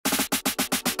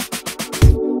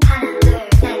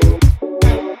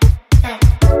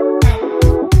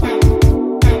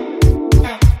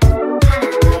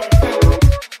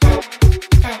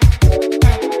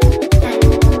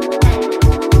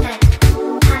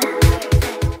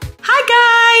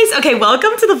Okay, welcome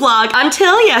to the vlog.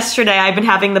 Until yesterday, I've been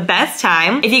having the best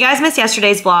time. If you guys missed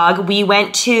yesterday's vlog, we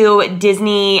went to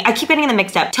Disney, I keep getting them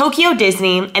mixed up, Tokyo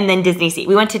Disney and then Disney Sea.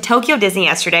 We went to Tokyo Disney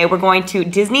yesterday. We're going to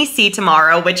Disney Sea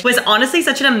tomorrow, which was honestly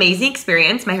such an amazing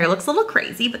experience. My hair looks a little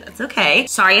crazy, but that's okay.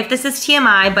 Sorry if this is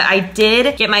TMI, but I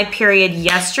did get my period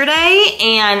yesterday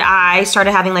and I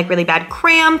started having like really bad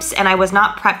cramps and I was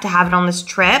not prepped to have it on this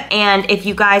trip. And if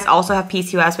you guys also have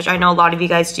PCOS, which I know a lot of you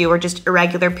guys do, or just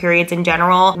irregular periods in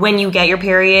general, when you get your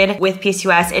period with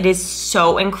PCOS, it is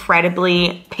so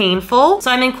incredibly painful. So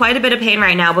I'm in quite a bit of pain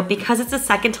right now, but because it's the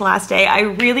second to last day, I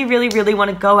really want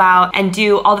to go out and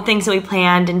do all the things that we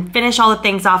planned and finish all the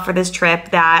things off for this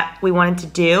trip that we wanted to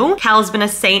do. Cal's been a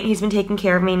saint. He's been taking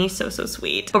care of me and he's so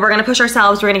sweet. But we're gonna push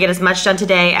ourselves. We're gonna get as much done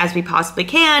today as we possibly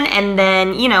can. And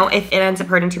then, you know, if it ends up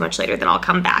hurting too much later, then I'll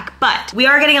come back. But we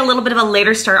are getting a little bit of a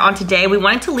later start on today. We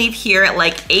wanted to leave here at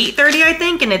like 8:30, I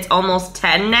think, and it's almost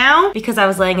 10 now because I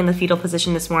was laying in the fetal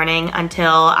position this morning until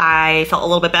I felt a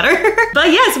little bit better.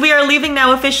 But yes, we are leaving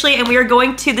now officially and we are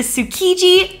going to the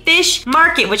TSUKIJI fish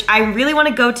market, which I really want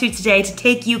to go to today to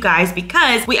take you guys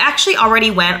because we actually already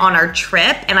went on our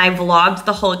trip and I vlogged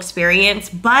the whole experience,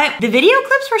 but the video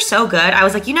clips were so good. I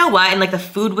was like, you know what? And like the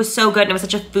food was so good and it was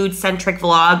such a food-centric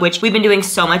vlog, which we've been doing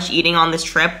so much eating on this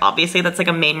trip. Obviously, that's like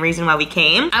a main reason why we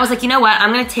came. I was like, you know what?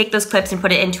 I'm gonna take those clips and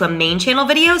put it into a main channel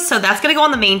video. So that's gonna go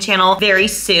on the main channel very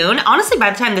soon. Honestly, by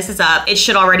the time this is up, it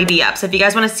should already be up. So if you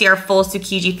guys wanna see our full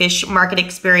TSUKIJI fish market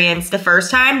experience the first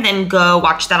time, then go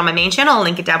watch that on my main channel. I'll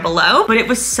link it down below. But it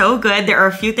was so good. There are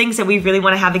a few things that we really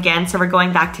wanna have again. So we're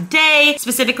going back today.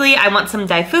 Specifically, I want some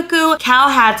daifuku. Cal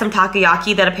had some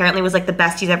takoyaki that apparently was like the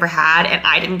best he's ever had and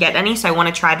I didn't get any, so I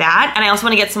wanna try that. And I also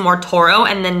wanna get some more toro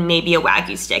and then maybe a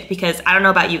Wagyu stick because I don't know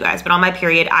about you guys, but on my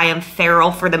period, I am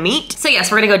feral for the meat. So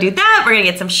yes, we're gonna go do that. We're gonna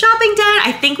get some shopping done.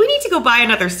 I think we need to go buy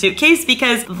another suitcase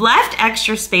because we've left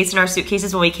extra space in our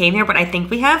suitcases when we came here, but I think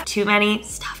we have too many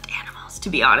stuffed animals, to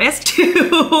be honest,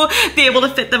 to be able to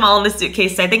fit them all in the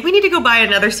suitcase. So I think we need to go buy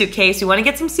another suitcase. We want to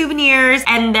get some souvenirs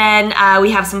and then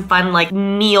we have some fun like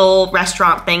meal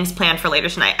restaurant things planned for later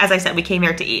tonight. As I said, we came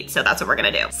here to eat, so that's what we're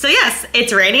gonna do. So yes,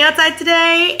 it's raining outside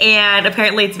today and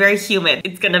apparently it's very humid.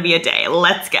 It's gonna be a day.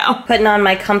 Let's go. Putting on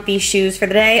my comfy shoes for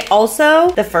the day. Also,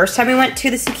 the first time we went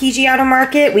to the TSUKIJI outer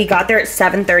market, we got there at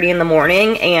 7:30 in the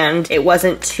morning and it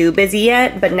wasn't too busy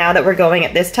yet, but now that we're going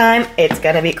at this time, it's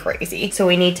gonna be crazy. So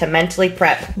we need to mentally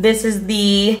prep. This is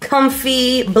the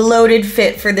comfy bloated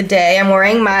fit for the day. I'm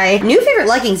wearing my new favorite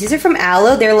leggings. These are from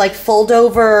Aloe. They're like fold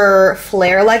over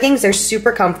flare leggings. They're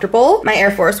super comfortable. My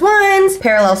Air Force Ones,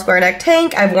 parallel square neck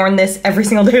tank. I've worn this every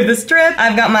single day of this trip.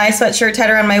 I've got my sweatshirt tied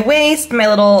around my waist, my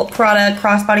little Prada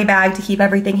crossbody bag to keep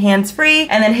everything hands-free,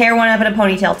 and then hair one up in a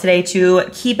ponytail today to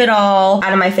keep it all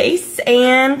out of my face.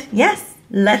 And yes,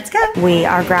 let's go. We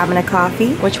are grabbing a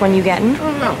coffee. Which one you getting?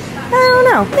 I don't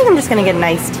know. I think I'm just gonna get an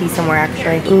iced tea somewhere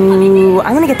actually. Ooh,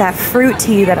 I'm gonna get that fruit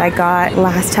tea that I got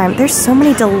last time. There's so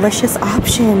many delicious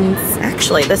options.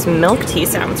 Actually, this milk tea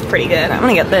sounds pretty good. I'm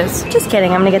gonna get this. Just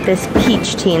kidding, I'm gonna get this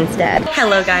peach tea instead.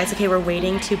 Hello guys, okay, we're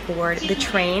waiting to board the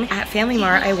train. At Family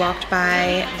Mart, I walked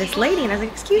by this lady and I was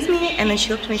like, excuse me. And then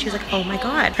she looked at me, she was like, oh my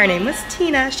God. Her name was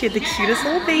Tina. She had the cutest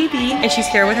little baby. And she's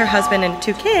here with her husband and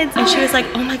 2 kids. And she was like,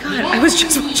 oh my God, I was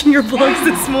just watching your vlogs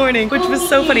this morning, which was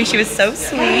so funny. She was so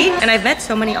sweet. And I've met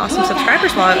so many awesome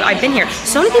subscribers while I've been here.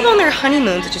 So many people on their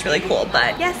honeymoons, which is really cool.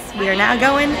 But yes, we are now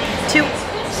going to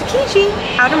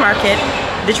TSUKIJI Outer Market.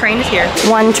 The train is here.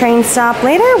 One train stop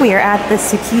later, we are at the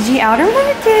TSUKIJI Outer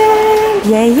Market.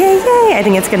 Yay, yay, yay. I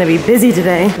think it's gonna be busy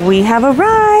today. We have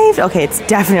arrived. Okay, it's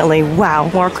definitely, wow,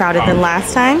 more crowded than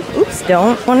last time. Oops,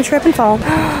 don't want to trip and fall.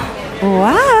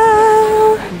 Wow.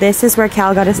 This is where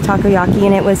Cal got his takoyaki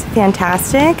and it was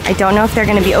fantastic. I don't know if they're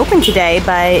gonna be open today,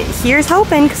 but here's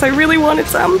hoping because I really wanted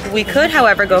some. We could,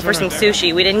 however, go for some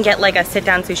sushi. We didn't get like a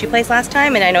sit-down sushi place last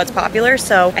time and I know it's popular,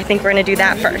 so I think we're gonna do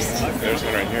that first. There's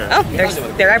one right here. Oh,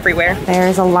 they're everywhere.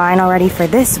 There's a line already for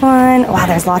this one. Wow,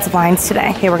 there's lots of lines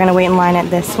today. Okay, we're gonna wait in line at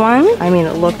this one. I mean,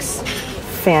 it looks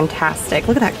fantastic.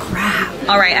 Look at that crab.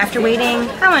 All right, after waiting,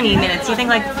 how many minutes? Do you think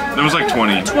like? It was like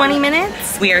 20. 20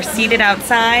 minutes? We are seated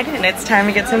outside and it's time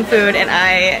to get some food and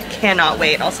I cannot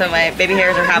wait. Also, my baby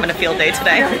hairs are having a field day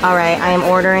today. All right, I am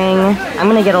ordering, I'm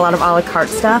gonna get a lot of a la carte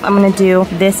stuff. I'm gonna do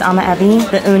this amaebi,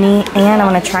 the uni, and I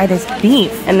wanna try this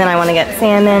beef. And then I wanna get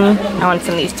salmon, I want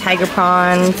some of these tiger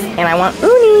prawns, and I want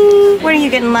uni. What are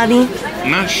you getting, Lovey?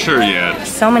 I'm not sure yet.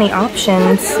 So many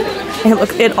options.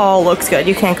 It all looks good.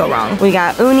 You can't go wrong. We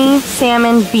got uni,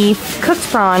 salmon, beef, cooked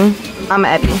prawn,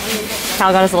 amaebi.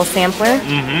 Cal got his little sampler.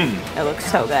 It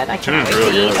looks so good. I can't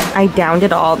wait to eat. I downed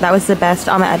it all. That was the best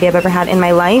omelet I've ever had in my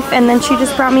life. And then she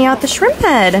just brought me out the shrimp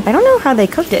head. I don't know how they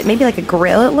cooked it. Maybe like a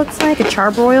grill it looks like, a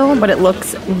charbroil, but it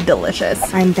looks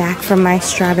delicious. I'm back from my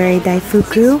strawberry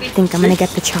daifuku. I think I'm gonna get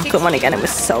the chocolate one again. It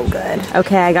was so good.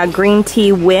 Okay, I got green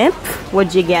tea whip.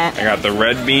 What'd you get? I got the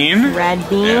red bean. Red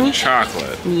bean. And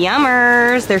chocolate.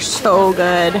 Yummers. They're so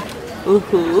good.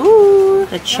 Ooh,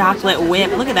 the chocolate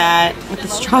whip. Look at that with the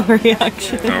strawberry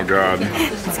action. Oh God.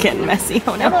 It's getting messy.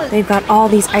 Oh no. They've got all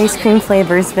these ice cream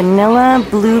flavors: vanilla,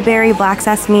 blueberry, black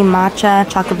sesame, matcha,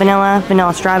 chocolate vanilla,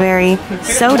 vanilla strawberry,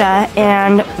 soda,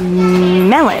 and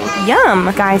melon.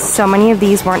 Yum. Guys, so many of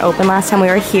these weren't open last time we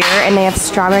were here, and they have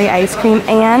strawberry ice cream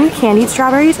and candied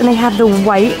strawberries, and they have the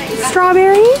white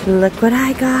strawberry. Look what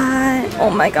I got. Oh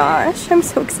my gosh, I'm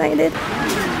so excited.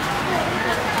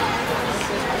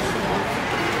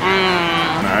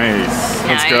 Nice.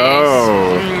 Let's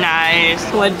go. Nice.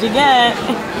 What'd you get?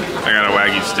 I got a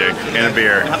Wagyu stick and a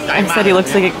beer. I said he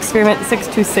looks like Experiment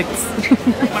 626.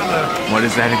 What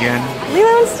is that again?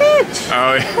 Lilo and Stitch.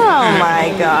 Oh, yeah. Oh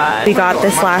my God. We got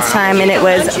this last time and it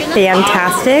was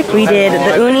fantastic. We did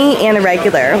the uni and the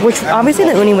regular, which obviously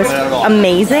the uni was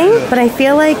amazing, but I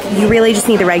feel like you really just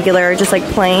need the regular, just like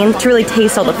plain, to really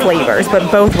taste all the flavors,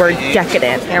 but both were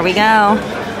decadent. Here we go.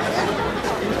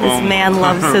 This man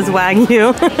loves his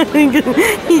Wagyu.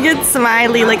 He gets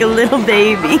smiley like a little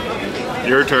baby.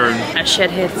 Your turn. That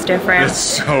shit hits different. It's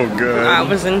so good. That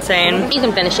was insane. You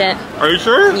can finish it. Are you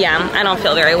sure? Yeah, I don't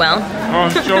feel very well. Oh,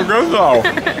 it's so good though.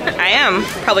 I am.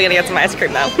 Probably gonna get some ice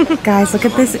cream though. Guys, look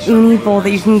at this uni bowl that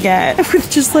you can get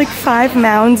with just like 5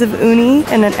 mounds of uni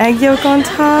and an egg yolk on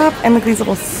top, and look at these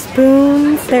little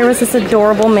spoons. There was this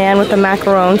adorable man with a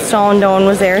macaron stall and no one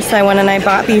was there, so I went and I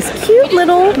bought these cute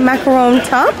little macaron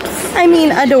tops. I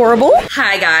mean, adorable.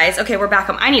 Hi guys. Okay, we're back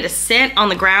home. I need to sit on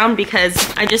the ground because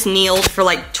I just kneeled for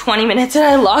like 20 minutes and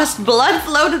I lost blood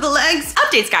flow to the legs.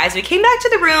 Updates, guys. We came back to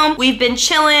the room. We've been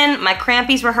chilling. My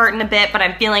crampies were hurting a bit, but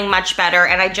I'm feeling much better.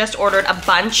 And I just ordered a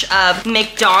bunch of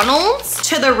McDonald's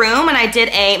to the room, and I did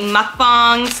a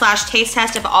mukbang / taste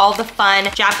test of all the fun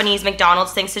Japanese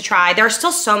McDonald's things to try. There are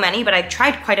still so many, but I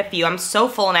tried quite a few. I'm so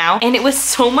full now, and it was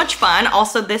so much fun.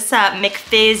 Also, this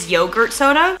McFizz yogurt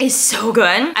soda is so good.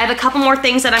 I have a couple more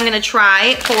things that I'm gonna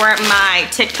try for my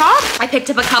TikTok. I picked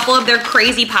up a couple of their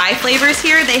crazy pie flavors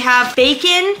here. They have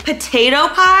bacon, potato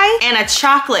pie, and a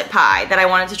chocolate pie that I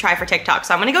wanted to try for TikTok.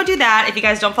 So I'm gonna go do that. If you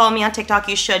guys don't follow me on TikTok,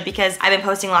 you should, because I've been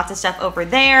posting lots of stuff over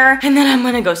there. And then I'm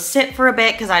gonna go sit for a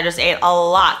bit because I just ate a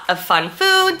lot of fun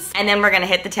foods, and then we're gonna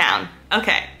hit the town.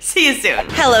 Okay, see you soon.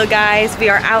 Hello guys, we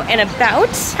are out and about.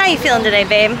 How you feeling today,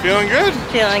 babe? Feeling good.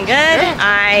 Feeling good? Yeah.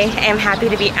 I am happy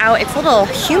to be out. It's a little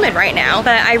humid right now,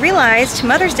 but I realized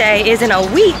Mother's Day is in a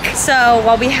week. So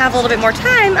while we have a little bit more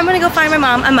time, I'm gonna go find my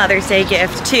mom a Mother's Day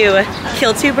gift to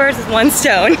kill 2 birds with 1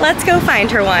 stone. Let's go find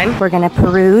her one. We're gonna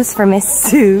peruse for Miss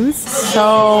Sue's.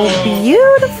 So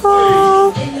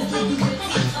beautiful.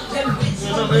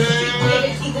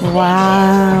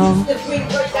 Wow.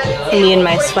 Me in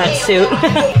my sweatsuit.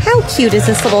 How cute is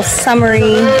this little summery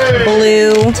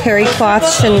blue terry cloth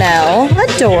Chanel?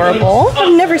 Adorable.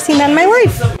 I've never seen that in my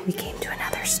life. We came to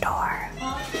another store.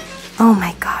 Oh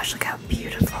my gosh, look how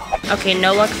beautiful. Okay,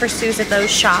 no luck for Suze at those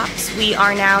shops. We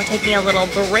are now taking a little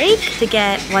break to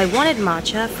get, well, I wanted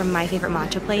matcha from my favorite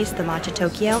matcha place, the Matcha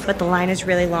Tokyo, but the line is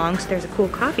really long, so there's a cool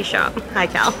coffee shop. Hi,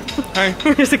 Cal. Hi.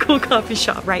 There's a cool coffee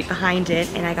shop right behind it,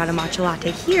 and I got a matcha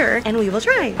latte here, and we will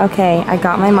try. Okay, I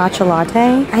got my matcha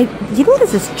latte. Do you think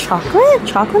this is chocolate?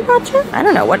 Chocolate matcha? I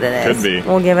don't know what it is. Could be.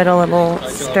 We'll give it a little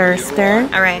stir.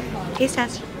 All right, taste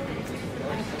test.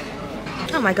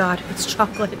 Oh my God, it's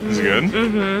chocolate. Is it good?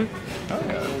 Mm-hmm. Oh,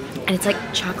 yeah. And it's like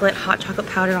chocolate, hot chocolate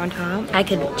powder on top. I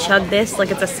could chug this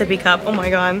like it's a sippy cup. Oh my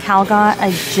God. Cal got a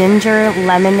ginger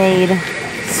lemonade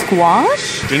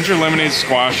squash. Ginger lemonade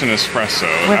squash and espresso.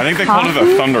 With I think they coffee? called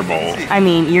it a Thunderbolt. I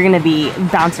mean, you're gonna be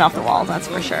bouncing off the walls, that's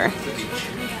for sure.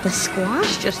 The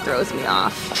squash just throws me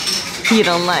off. You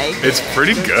don't like. It's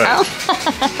pretty good. Oh.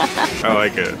 I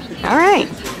like it. All right,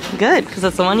 good, because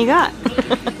that's the one you got.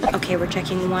 Okay, we're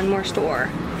checking one more store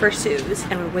for Suze,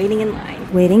 and we're waiting in line.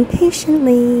 Waiting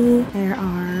patiently. There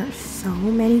are so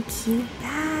many cute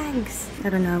bags. I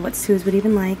don't know what Suze would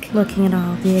even like. Looking at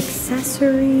all the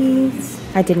accessories.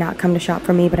 I did not come to shop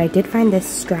for me, but I did find this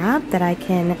strap that I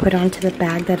can put onto the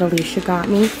bag that Alicia got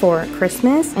me for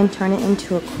Christmas and turn it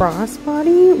into a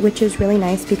crossbody, which is really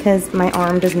nice because my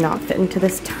arm does not fit into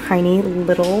this tiny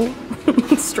little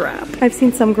strap. I've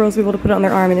seen some girls be able to put it on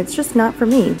their arm and it's just not for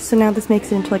me. So now this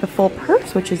makes it into like a full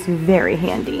purse, which is very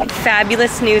handy.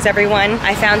 Fabulous news, everyone.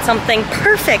 I found something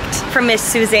perfect for Miss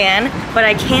Suzanne, but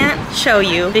I can't show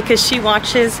you because she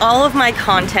watches all of my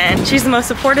content. She's the most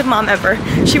supportive mom ever.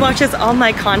 She watches all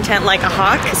my content like a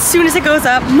hawk. As soon as it goes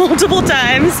up multiple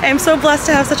times. I'm so blessed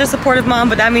to have such a supportive mom,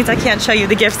 but that means I can't show you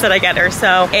the gifts that I get her.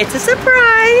 So it's a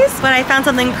surprise, but I found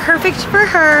something perfect for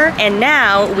her. And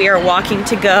now we are walking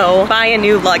to go buy a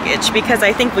new luggage because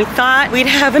I think we thought we'd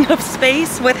have enough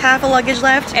space with half a luggage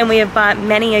left, and we have bought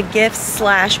many a gift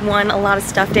slash a lot of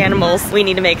stuffed animals we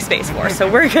need to make space for. So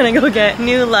we're gonna go get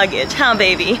new luggage, huh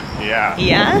baby? Yeah.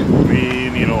 Yeah? We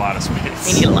need a lot of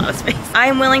space. We need a lot of space.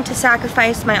 I'm willing to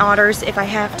sacrifice my otters if I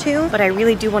have to, but I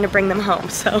really do want to bring them home,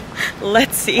 so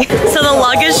let's see. So the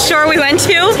luggage store we went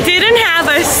to didn't have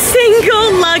a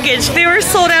single luggage. They were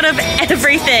sold out of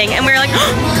everything, and we were like,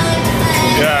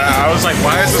 Yeah, I was like,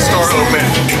 why is the store open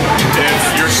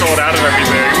if you're sold out of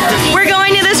everything? we're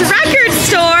going to this record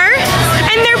store,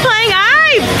 and they're playing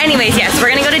IVE. Anyways, yes, we're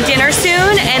gonna go to dinner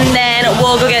soon, and then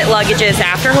we'll go get luggages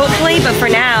after, hopefully. But for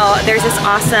now, there's this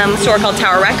awesome store called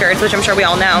Tower Records, which I'm sure we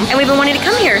all know. And we've been wanting to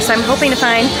come here, so I'm hoping to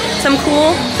find some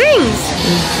cool things.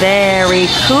 Very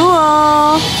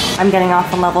cool. I'm getting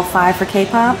off on level 5 for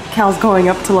K-pop. Cal's going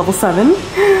up to level 7.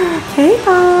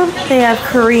 K-pop. They have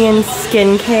Korean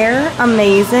skincare.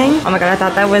 Amazing. Oh my god, I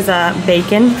thought that was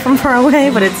bacon from far away,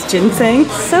 but it's ginseng.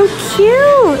 So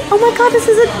cute. Oh my god, this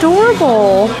is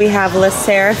adorable. We have Le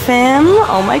Seraphim.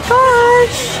 Oh my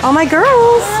gosh. All my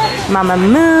girls. Mama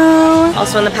Moo.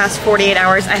 Also in the past 48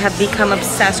 hours, I have become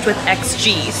obsessed with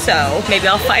XG, so maybe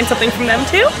I'll find something from them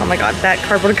too. Oh my god, that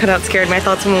cardboard cutout scared me. I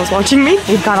thought someone was watching me.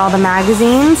 We've got all the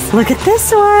magazines. Look at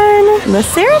this one. Le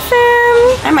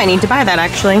Seraphim. I might need to buy that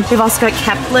actually. We've also got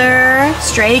Kepler,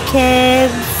 Stray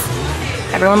Kids.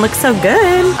 Everyone looks so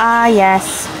good. Ah,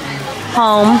 yes.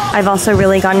 Home. I've also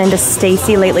really gotten into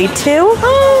Stacy lately too.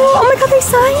 Oh my god, they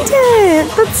signed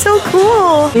it. That's so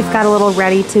cool. We've got a little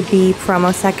ready to be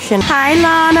promo section. Hi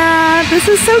Lana, this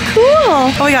is so cool.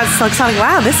 Oh my god, so exciting.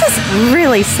 Wow, this is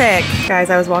really sick. Guys,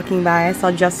 I was walking by, I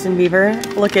saw Justin Bieber.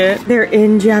 Look it, they're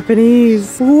in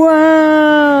Japanese.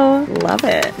 Whoa, love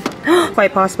it.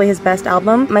 Quite possibly his best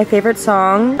album. My favorite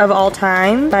song of all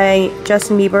time by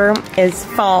Justin Bieber is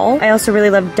Fall. I also really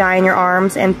love Die in Your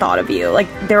Arms and Thought of You. Like,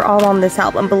 they're all on this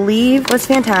album. Believe was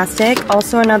fantastic.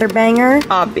 Also another banger,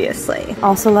 obviously.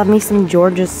 Also love me some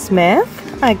Georgia Smith.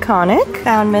 Iconic.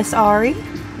 Found Miss Ari.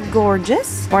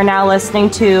 Gorgeous. We're now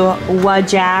listening to Wa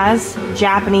Jazz,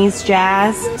 Japanese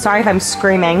jazz. Sorry if I'm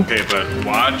screaming. Okay, but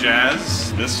Wa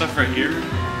Jazz, this stuff right here,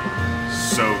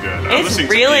 so good. It's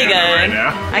really good. Right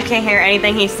now. I can't hear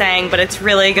anything he's saying, but it's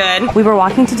really good. We were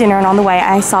walking to dinner and on the way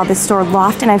I saw this store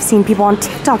Loft and I've seen people on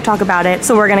TikTok talk about it,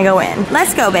 so we're gonna go in.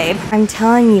 Let's go, babe. I'm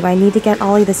telling you, I need to get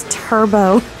Ollie this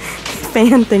turbo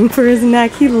fan thing for his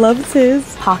neck. He loves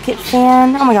his pocket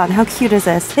fan. Oh my god, how cute is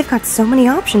this? They've got so many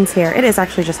options here. It is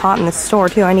actually just hot in this store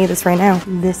too. I need this right now.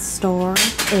 This store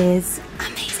is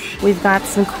amazing. We've got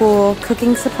some cool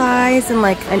cooking supplies and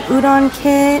like an udon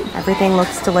kit. Everything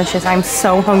looks delicious. I'm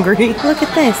so hungry. Look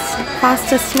at this.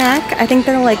 Pasta snack. I think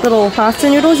they're like little pasta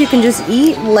noodles you can just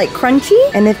eat, like crunchy.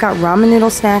 And they've got ramen noodle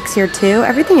snacks here too.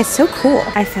 Everything is so cool.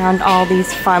 I found all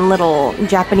these fun little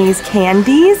Japanese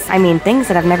candies. I mean, things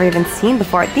that I've never even seen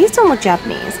before. These don't look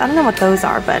Japanese. I don't know what those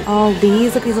are, but all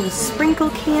these, look at these little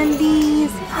sprinkle candies.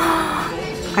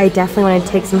 I definitely want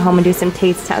to take some home and do some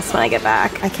taste tests when I get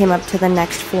back. I came up to the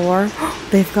next floor.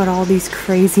 They've got all these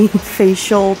crazy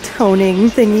facial toning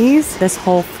thingies. This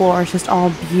whole floor is just all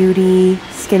beauty,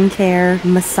 skincare,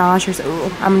 massagers.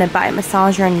 Ooh, I'm gonna buy a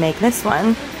massager and make this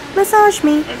one. Massage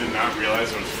me. I did not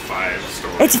realize it was 5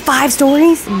 stories. It's 5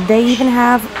 stories? They even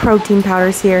have protein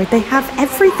powders here. They have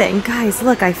everything. Guys,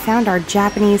 look, I found our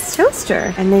Japanese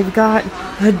toaster and they've got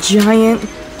a giant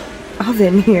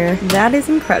oven here. That is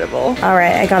incredible. All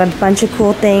right, I got a bunch of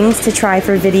cool things to try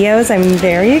for videos. I'm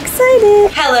very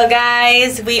excited. Hello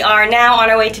guys, we are now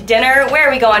on our way to dinner. Where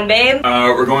are we going, babe?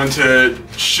 We're going to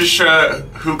Shisha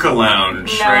Hookah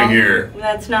Lounge right here.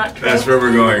 That's not true. That's where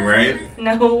we're going, right?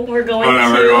 No, we're going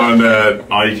we're going to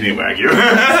all you can eat Wagyu.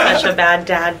 Such a bad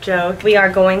dad joke. We are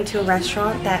going to a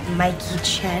restaurant that Mikey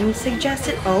Chen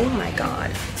suggested. Oh my god.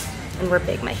 And we're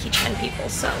big Mikey Chen people,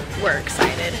 so we're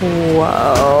excited.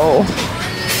 Whoa.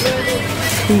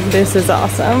 This is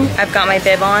awesome. I've got my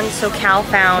bib on, so Cal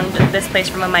found this place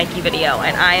from a Mikey video,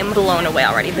 and I'm blown away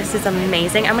already. This is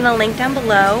amazing. I'm gonna link down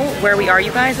below where we are,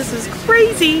 you guys. This is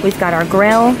crazy. We've got our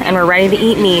grill, and we're ready to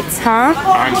eat meats, huh?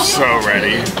 I'm so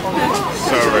ready.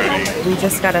 So ready. We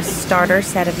just got a starter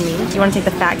set of meat. You wanna take the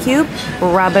fat cube,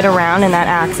 rub it around, and that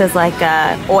acts as like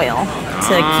oil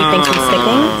to keep things from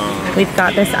sticking. We've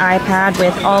got this iPad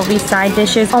with all these side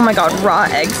dishes. Oh my god, raw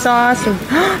egg sauce. You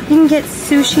can get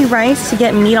sushi rice to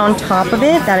get meat on top of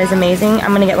it. That is amazing.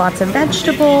 I'm gonna get lots of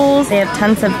vegetables. They have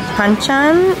tons of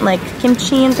panchan, like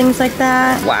kimchi and things like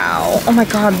that. Wow. Oh my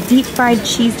god, deep fried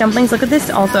cheese dumplings. Look at this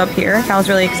also up here. Cal's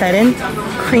really excited.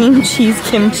 Cream cheese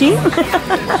kimchi.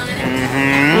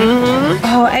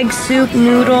 Oh, egg soup,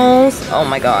 noodles. Oh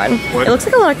my god. It looks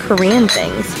like a lot of Korean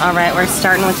things. All right, we're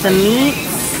starting with the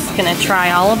meats. Gonna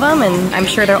try all of them, and I'm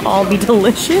sure they'll all be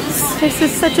delicious. This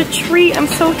is such a treat. I'm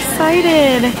so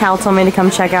excited. Cal told me to come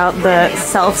check out the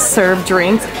self-serve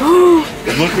drinks.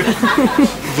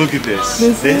 Look at this.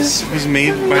 This was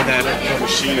made by that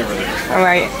machine over there. All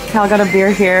right, Cal got a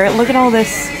beer here. Look at all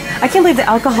this. I can't believe the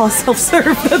alcohol is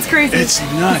self-serve. That's crazy. It's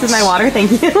nuts. This is my water,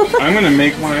 thank you. I'm gonna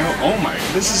make my own. Oh my,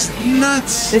 this is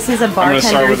nuts. This is a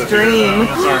bartender's dream.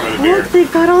 Look,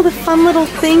 they've got all the fun little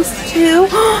things too.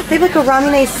 They have like a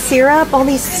ramune syrup, all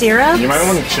these syrups. You might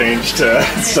want to change to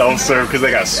self-serve because they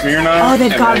got Smirnoff. Oh,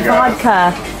 they've got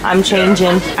vodka. I'm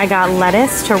changing. Yeah. I got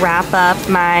lettuce to wrap up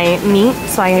my meat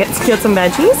so I get some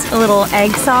veggies. A little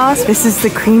egg sauce. This is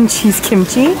the cream cheese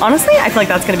kimchi. Honestly, I feel like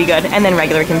that's gonna be good. And then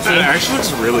regular kimchi. It actually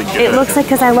looks really good. It looks like,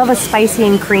 because I love a spicy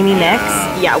and creamy mix.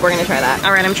 Yeah, we're gonna try that.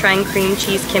 All right, I'm trying cream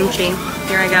cheese kimchi.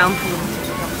 Here I go.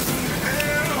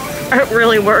 It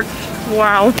really worked.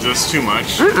 Wow. Is this too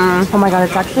much? Oh my god,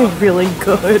 it's actually really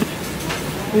good.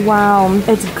 Wow,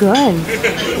 it's good.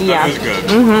 Yeah. That is good.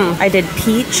 I did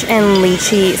peach and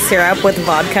lychee syrup with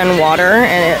vodka and water,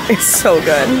 and it is so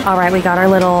good. All right, we got our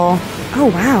little,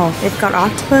 oh wow, they've got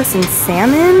octopus and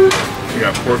salmon. We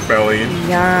got pork belly.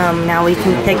 Yum, now we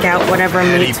can pick out whatever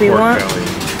meats we want.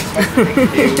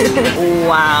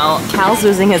 Wow, Cal's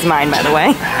losing his mind, by the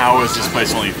way. How is this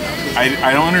place only,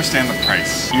 I don't understand the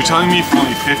price. You're telling me for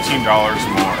only $15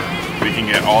 more, we can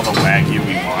get all the Wagyu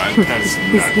we want? That's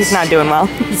nuts. He's not doing well.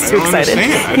 He's too excited.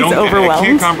 He's overwhelmed. I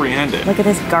can't comprehend it. Look at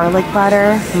this garlic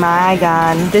butter. My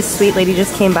god. This sweet lady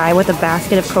just came by with a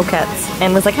basket of croquettes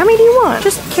and was like, how many do you want?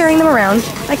 Just carrying them around.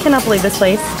 I cannot believe this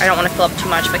place. I don't want to fill up too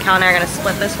much, but Cal and I are going to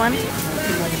split this one.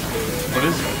 What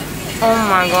is it? Oh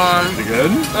my god. Is it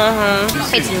good?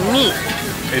 It's meat.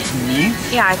 It's meat?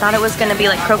 Yeah, I thought it was gonna be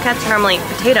like croquettes, normally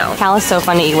potato. Cal is so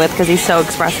fun to eat with because he's so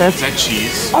expressive. Is that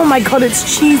cheese? Oh my god, it's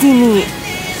cheesy meat.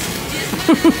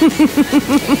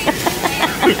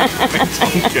 I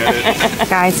don't get it.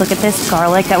 Guys, look at this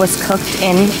garlic that was cooked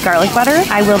in garlic butter.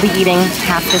 I will be eating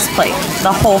half this plate,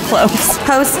 the whole cloves.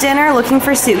 Post dinner, looking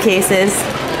for suitcases.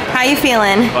 How you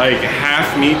feeling? Like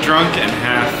half meat drunk and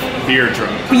half beer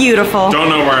drunk. Beautiful. Don't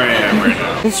know where I am right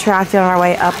now. Distracted on our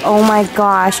way up. Oh my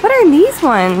gosh. What are these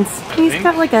ones? He's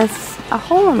got like a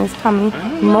hole in his tummy.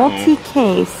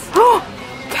 Multi-case. Oh,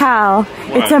 Cal,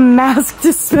 what? It's a mask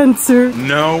dispenser.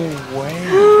 No way.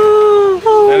 Oh,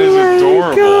 that is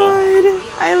adorable. God.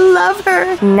 I love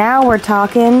her. Now we're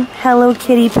talking. Hello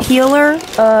Kitty peeler.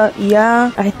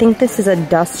 Yeah. I think this is a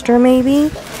duster maybe.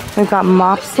 We've got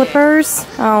mop slippers.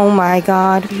 Oh my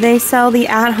god. They sell the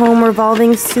at-home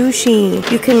revolving sushi.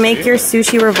 You can make your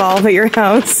sushi revolve at your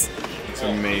house. It's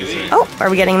amazing. Oh, are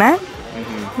we getting that?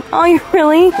 Oh, you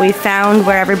really? We found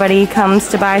where everybody comes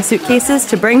to buy suitcases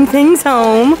to bring things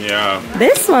home. Yeah.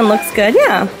 This one looks good,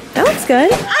 yeah. That looks good.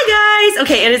 Hi guys!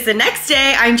 Okay, it is the next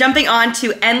day. I'm jumping on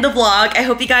to end the vlog. I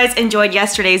hope you guys enjoyed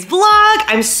yesterday's vlog.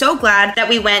 I'm so glad that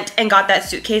we went and got that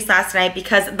suitcase last night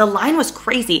because the line was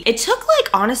crazy. It took like,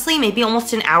 honestly, maybe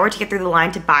almost an hour to get through the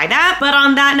line to buy that. But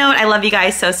on that note, I love you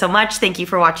guys so, so much. Thank you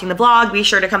for watching the vlog. Be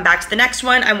sure to come back to the next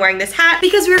one. I'm wearing this hat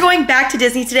because we're going back to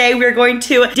Disney today. We're going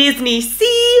to Disney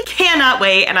Sea. Cannot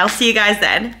wait, and I'll see you guys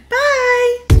then.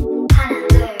 Bye!